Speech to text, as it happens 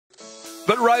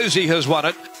but Rosie has won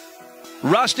it.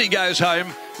 Rusty goes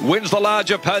home, wins the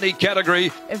larger pony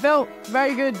category. It felt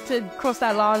very good to cross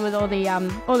that line with all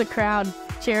the crowd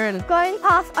cheering. Going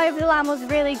past over the line was a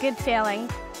really good feeling.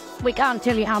 We can't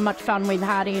tell you how much fun we've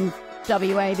had in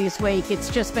WA this week. It's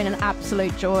just been an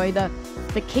absolute joy. The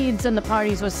kids and the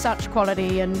ponies were such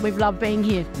quality, and we've loved being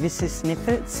here. This is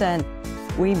Snippets, and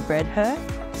we bred her,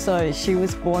 so she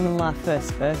was born on my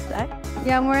first birthday.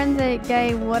 Yeah, I'm wearing the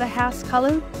Gay Waterhouse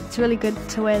colours. It's really good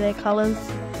to wear their colours.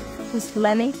 This is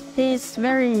Lenny. He's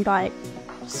very,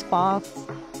 sparse,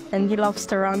 and he loves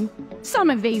to run. Some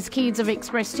of these kids have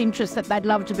expressed interest that they'd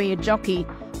love to be a jockey,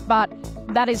 but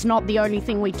that is not the only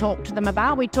thing we talk to them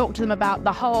about. We talk to them about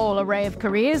the whole array of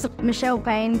careers. Michelle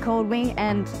Payne called me,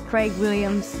 and Craig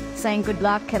Williams saying good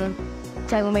luck and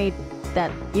telling me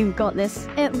that you've got this.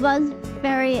 It was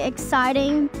very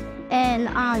exciting, and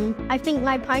I think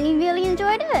my pony really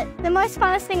enjoyed it. The most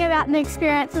funnest thing about the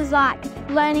experience was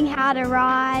learning how to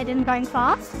ride and going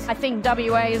fast. I think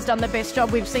WA has done the best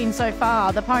job we've seen so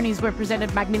far. The ponies were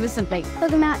presented magnificently.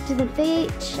 Took them out to the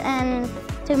beach and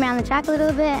took them around the track a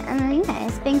little bit, and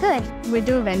it's been good. We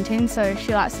do eventing, so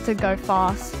she likes to go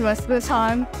fast most of the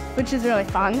time, which is really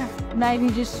fun. Maybe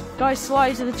just go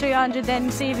slow to the 200,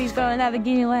 then see if he's got another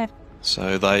guinea left.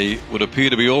 So they would appear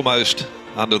to be almost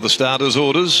under the starters'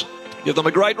 orders. Give them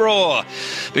a great roar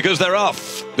because they're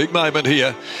off. Big moment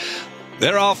here.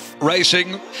 They're off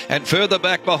racing, and further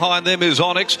back behind them is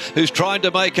Onyx, who's trying to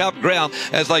make up ground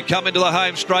as they come into the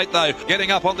home straight though.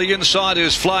 Getting up on the inside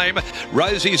is Flame.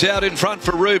 Rosie's out in front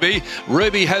for Ruby.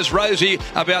 Ruby has Rosie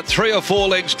about 3 or 4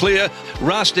 lengths clear.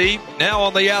 Rusty now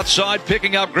on the outside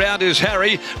picking up ground is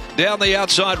Harry. Down the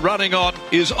outside running on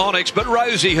is Onyx, but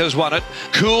Rosie has won it.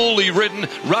 Coolly ridden.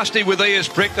 Rusty with ears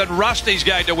pricked, and Rusty's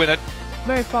going to win it.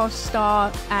 Very fast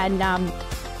start, and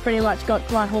pretty much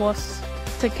got my horse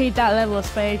to keep that level of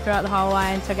speed throughout the whole way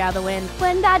and took out the win.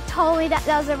 When Dad told me that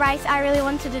there was a race, I really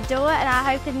wanted to do it, and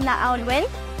I hoped that I would win,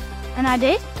 and I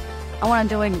did. I want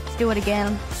to do it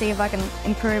again, see if I can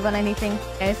improve on anything.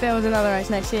 If there was another race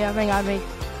next year, I think I'd be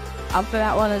up for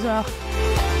that one as well.